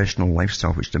congressional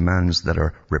lifestyle which demands that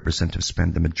our representatives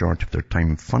spend the majority of their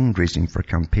time fundraising for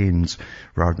campaigns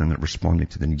rather than responding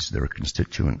to the needs of their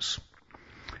constituents.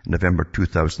 In November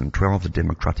 2012, the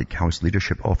Democratic House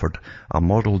leadership offered a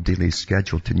model daily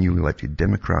schedule to newly elected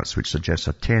Democrats which suggests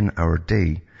a 10-hour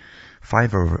day,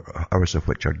 5 hours of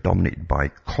which are dominated by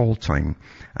call time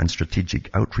and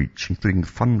strategic outreach, including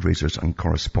fundraisers and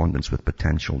correspondence with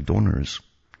potential donors.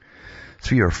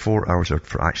 3 or 4 hours are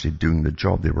for actually doing the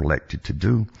job they were elected to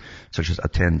do, such as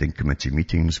attending committee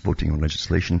meetings, voting on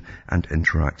legislation, and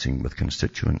interacting with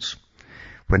constituents.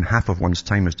 When half of one's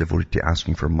time is devoted to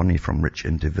asking for money from rich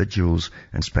individuals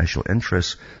and special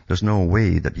interests, there's no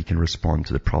way that you can respond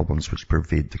to the problems which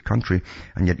pervade the country,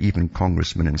 and yet even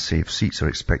congressmen in safe seats are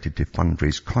expected to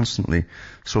fundraise constantly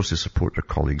so as to support their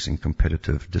colleagues in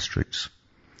competitive districts.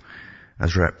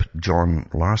 As Rep. John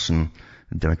Larson,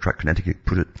 Democrat Connecticut,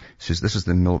 put it, says this is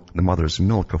the mother's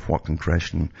milk of what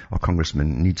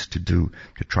congressman needs to do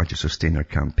to try to sustain their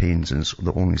campaigns, and it's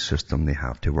the only system they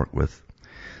have to work with.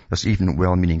 Thus, even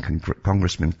well-meaning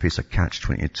congressmen face a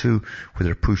catch-22 where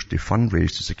they're pushed to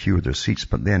fundraise to secure their seats,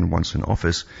 but then once in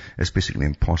office, it's basically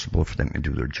impossible for them to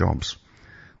do their jobs.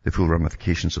 The full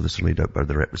ramifications of this are laid out by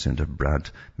the Representative Brad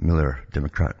Miller,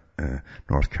 Democrat,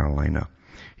 North Carolina.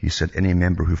 He said any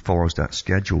member who follows that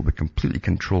schedule will be completely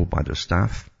controlled by their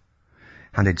staff,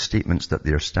 handed statements that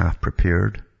their staff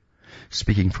prepared,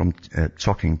 speaking from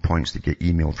talking points that get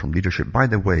emailed from leadership. By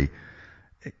the way,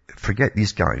 forget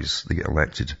these guys that get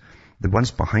elected. The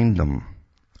ones behind them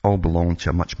all belong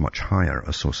to a much, much higher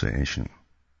association.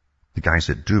 The guys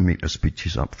that do make the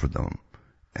speeches up for them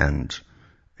and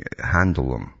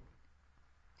handle them,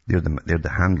 they're the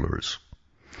handlers.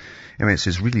 Anyway, it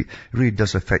says it really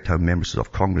does affect how members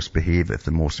of Congress behave if the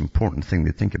most important thing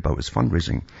they think about is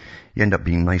fundraising. You end up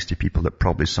being nice to people that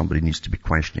probably somebody needs to be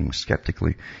questioning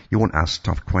skeptically. You won't ask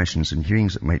tough questions in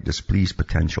hearings that might displease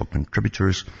potential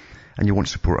contributors, and you won't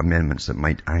support amendments that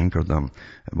might anger them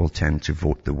and will tend to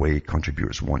vote the way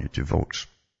contributors want you to vote.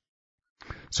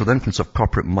 So the influence of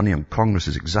corporate money on Congress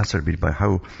is exacerbated by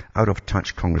how out of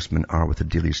touch congressmen are with the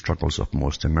daily struggles of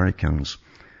most Americans.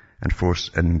 And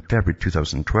in February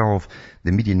 2012,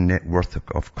 the median net worth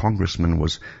of congressmen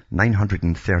was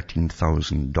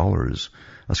 $913,000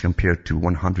 as compared to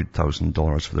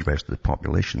 $100,000 for the rest of the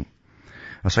population.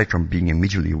 Aside from being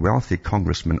immediately wealthy,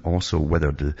 congressmen also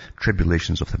weathered the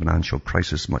tribulations of the financial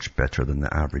crisis much better than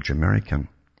the average American.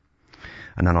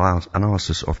 An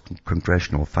analysis of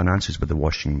congressional finances by the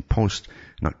Washington Post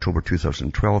in October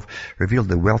 2012 revealed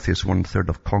the wealthiest one-third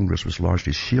of Congress was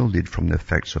largely shielded from the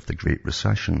effects of the Great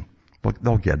Recession. But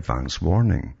they'll get advance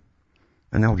warning.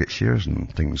 And they'll get shares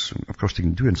and things. Of course, they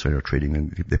can do insider trading,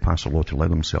 and they pass a law to allow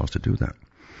themselves to do that.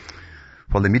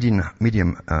 While the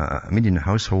median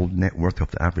household net worth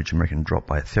of the average American dropped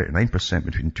by 39%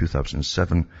 between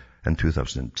 2007 and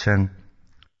 2010,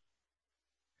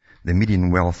 the median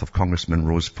wealth of congressmen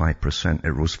rose 5%.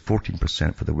 It rose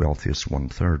 14% for the wealthiest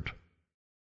one-third.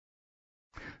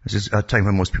 This is a time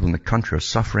when most people in the country are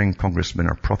suffering. Congressmen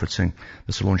are profiting.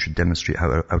 This alone should demonstrate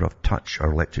how out of touch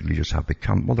our elected leaders have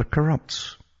become. Well, they're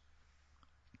corrupt.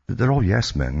 They're all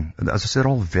yes men. As I said,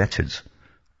 they're all vetted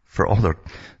for all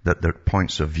their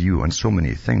points of view on so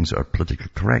many things that are politically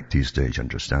correct these days, you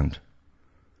understand?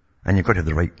 And you've got to have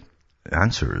the right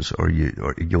answers or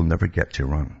you'll never get to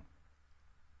run.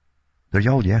 They're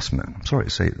all yes men. I'm sorry to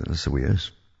say that. That's the way it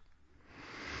is.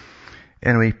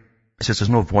 Anyway, It says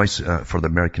there's no voice for the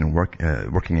American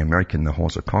working American in the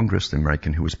halls of Congress, the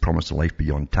American who was promised a life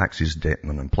beyond taxes, debt,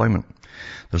 and unemployment.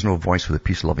 There's no voice for the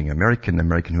peace-loving American, the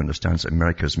American who understands that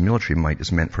America's military might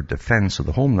is meant for defense of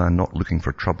the homeland, not looking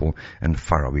for trouble in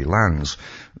faraway lands.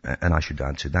 And I should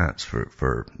add to that,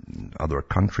 for other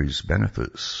countries'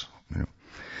 benefits. You know.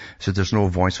 So there's no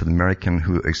voice for the American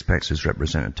who expects his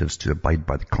representatives to abide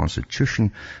by the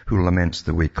Constitution, who laments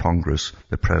the way Congress,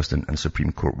 the President, and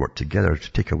Supreme Court work together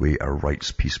to take away our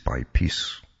rights piece by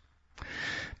piece.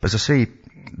 But as I say,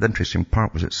 the interesting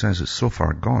part was it says it's so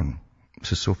far gone.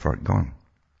 This is so far gone.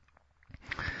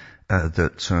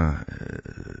 That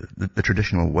the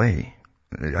traditional way,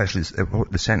 actually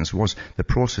the sentence was, the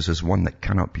process is one that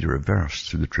cannot be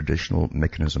reversed through the traditional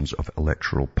mechanisms of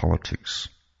electoral politics.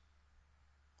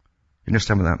 You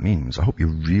understand what that means? I hope you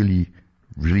really,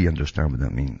 really understand what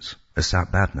that means. It's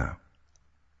that bad now.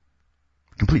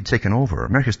 Completely taken over.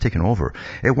 America's taken over.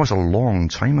 It was a long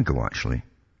time ago, actually,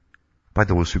 by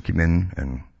those who came in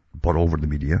and bought over the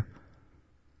media,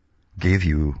 gave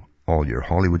you all your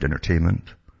Hollywood entertainment,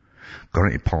 got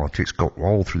into politics, got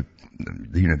all through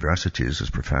the universities as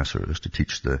professors to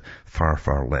teach the far,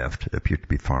 far left, it appeared to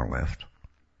be far left.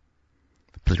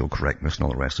 Political correctness and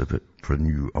all the rest of it for a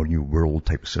new world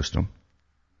type of system.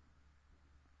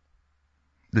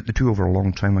 The two over a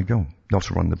long time ago. They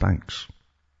also run the banks.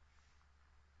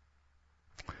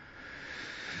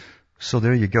 So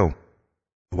there you go.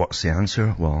 What's the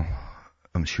answer? Well,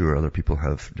 I'm sure other people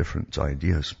have different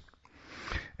ideas.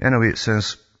 Anyway, it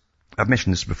says, I've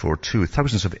mentioned this before too,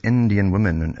 thousands of Indian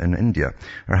women in India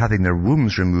are having their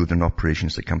wombs removed in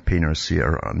operations that campaigners say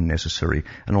are unnecessary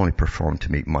and only performed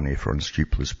to make money for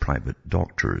unscrupulous private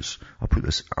doctors. I'll put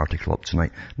this article up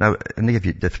tonight. Now, and they give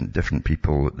you different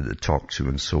people that they talk to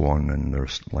and so on, and their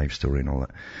life story and all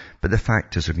that. But the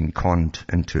fact is they've been conned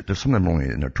into it. There's some of them only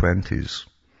in their 20s,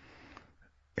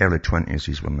 early 20s,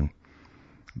 these women.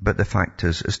 But the fact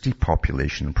is, it's a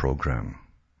depopulation program.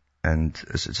 And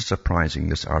it's just surprising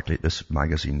this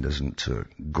magazine doesn't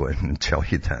go in and tell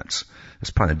you that.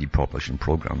 It's part of the depopulation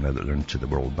program now that they're into the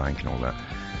World Bank and all that.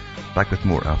 Back with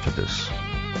more after this.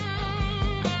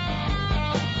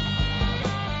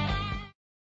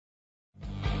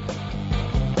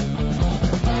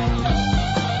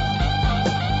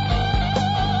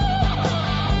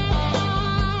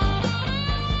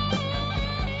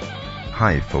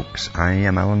 Hi folks, I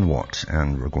am Alan Watt,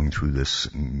 and we're going through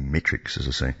this matrix, as I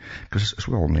say, because it's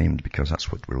well named because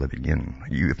that's what we're living in.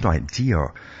 You have no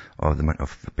idea of the amount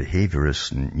of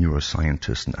behaviorists and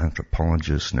neuroscientists and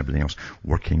anthropologists and everything else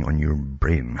working on your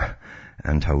brain,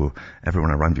 and how everyone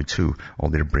around you too, all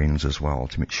their brains as well,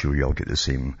 to make sure you all get the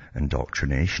same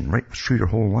indoctrination, right through your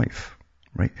whole life,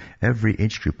 right? Every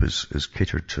age group is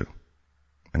catered to,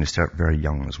 and they start very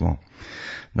young as well.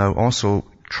 Now also,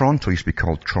 Toronto used to be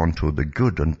called Toronto the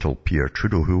Good until Pierre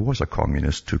Trudeau, who was a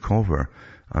communist, took over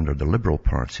under the Liberal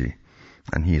Party.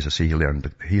 And he, as I say, he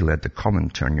led the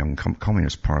Comintern Young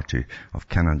Communist Party of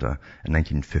Canada in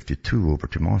 1952 over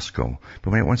to Moscow.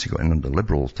 But once he got in on the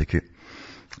Liberal ticket,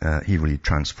 he really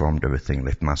transformed everything,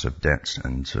 left massive debts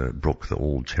and broke the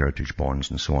old heritage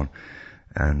bonds and so on.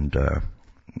 And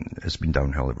it's been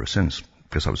downhill ever since,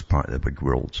 because that was part of the big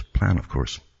world plan, of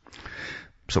course.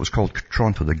 So it was called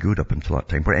Toronto the Good up until that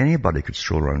time, where anybody could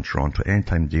stroll around Toronto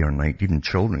anytime, day or night. Even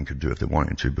children could do it if they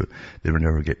wanted to, but they would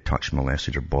never get touched,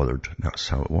 molested, or bothered. That's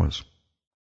how it was.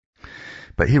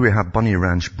 But here we have Bunny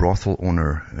Ranch brothel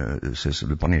owner. It says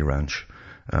the Bunny Ranch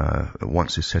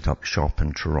wants to set up shop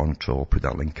in Toronto. I'll put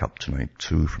that link up tonight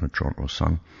too from the Toronto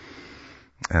Sun.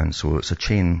 And so it's a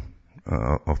chain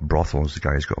of brothels. The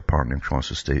guy's got apartments across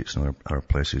the states and other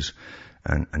places.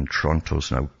 And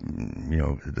Toronto's now, you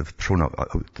know, they've thrown out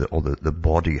all the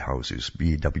bawdy houses,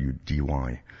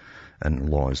 B-A-W-D-Y, and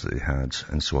laws that they had.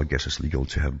 And so I guess it's legal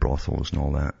to have brothels and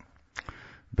all that.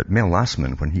 But Mel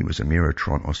Lastman, when he was a mayor of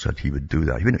Toronto, said he would do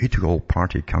that. He took all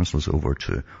party councillors over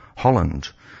to Holland,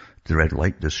 the red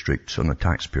light district, on the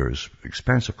taxpayers'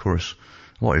 expense, of course.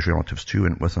 A lot of his relatives too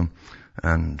went with him.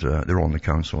 And they're all on the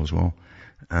council as well.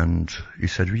 And he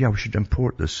said, yeah, we should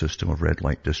import this system of red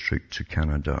light district to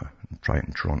Canada and try it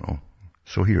in Toronto.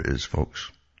 So here it is,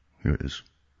 folks. Here it is.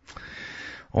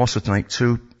 Also tonight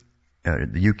too,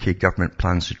 the UK government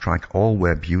plans to track all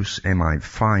web use.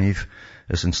 MI5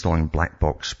 is installing black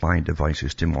box spy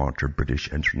devices to monitor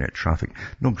British internet traffic.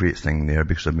 No great thing there,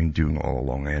 because I've been doing it all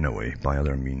along anyway, by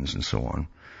other means and so on.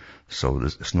 So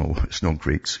it's no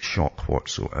great shock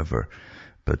whatsoever.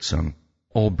 But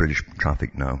all British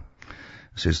traffic now.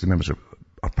 It says the members of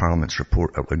Parliament's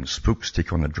report outlining spooks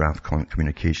take on the draft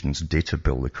communications data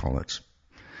bill, they call it.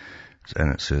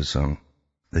 And it says,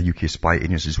 The UK spy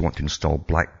agencies want to install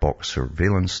black box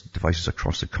surveillance devices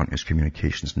across the country's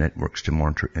communications networks to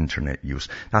monitor internet use.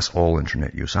 That's all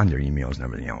internet use and their emails and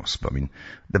everything else. But I mean,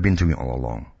 they've been doing it all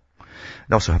along.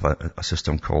 They also have a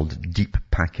system called Deep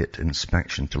Packet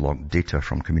Inspection to log data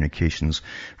from communications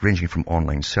ranging from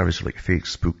online services like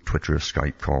Facebook, Twitter,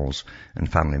 Skype calls,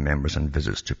 and family members and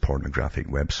visits to pornographic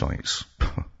websites.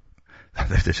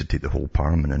 They should take the whole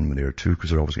parliament in there too, because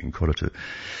they're always getting caught at it.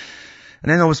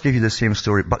 And then I always give you the same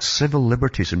story, but civil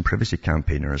liberties and privacy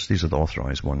campaigners, these are the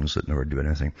authorized ones that never do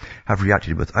anything, have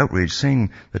reacted with outrage,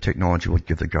 saying the technology will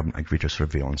give the government a greater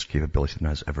surveillance capability than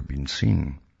has ever been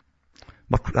seen.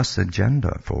 But that's the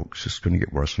agenda, folks. It's going to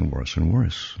get worse and worse and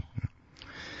worse.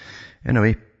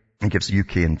 Anyway, it gives the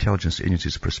UK intelligence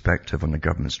agencies perspective on the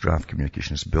government's draft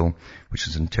communications bill, which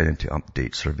is intended to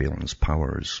update surveillance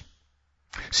powers.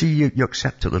 See, you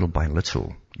accept it little by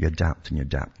little. You adapt and you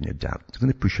adapt and you adapt. Then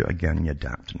they push it again and you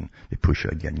adapt, and they push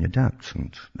it again and you adapt.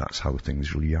 And that's how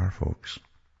things really are, folks.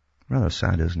 Rather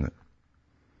sad, isn't it?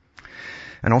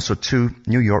 And also, too,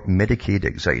 New York Medicaid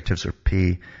executives' their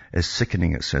pay is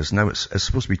sickening, it says. Now, it's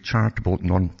supposed to be charitable,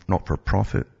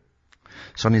 not-for-profit.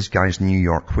 Some of these guys in New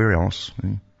York, where else?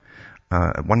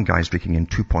 One guy's raking in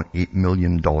 $2.8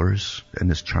 million in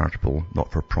this charitable,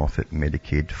 not-for-profit,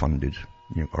 Medicaid-funded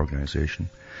organization.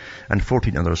 And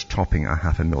 14 others topping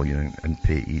 $500,000 in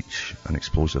pay each, an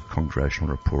explosive congressional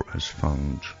report has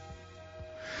found.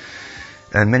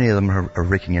 And many of them are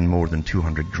raking in more than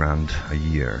 $200,000 a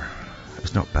year.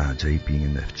 It's not bad, being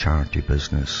in the charity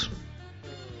business,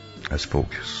 as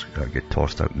folks get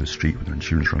tossed out in the street when their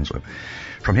insurance runs out.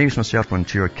 From Hayes, myself,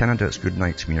 Ontario, Canada, it's good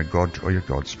night to me. Your God or your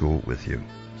gods go with you.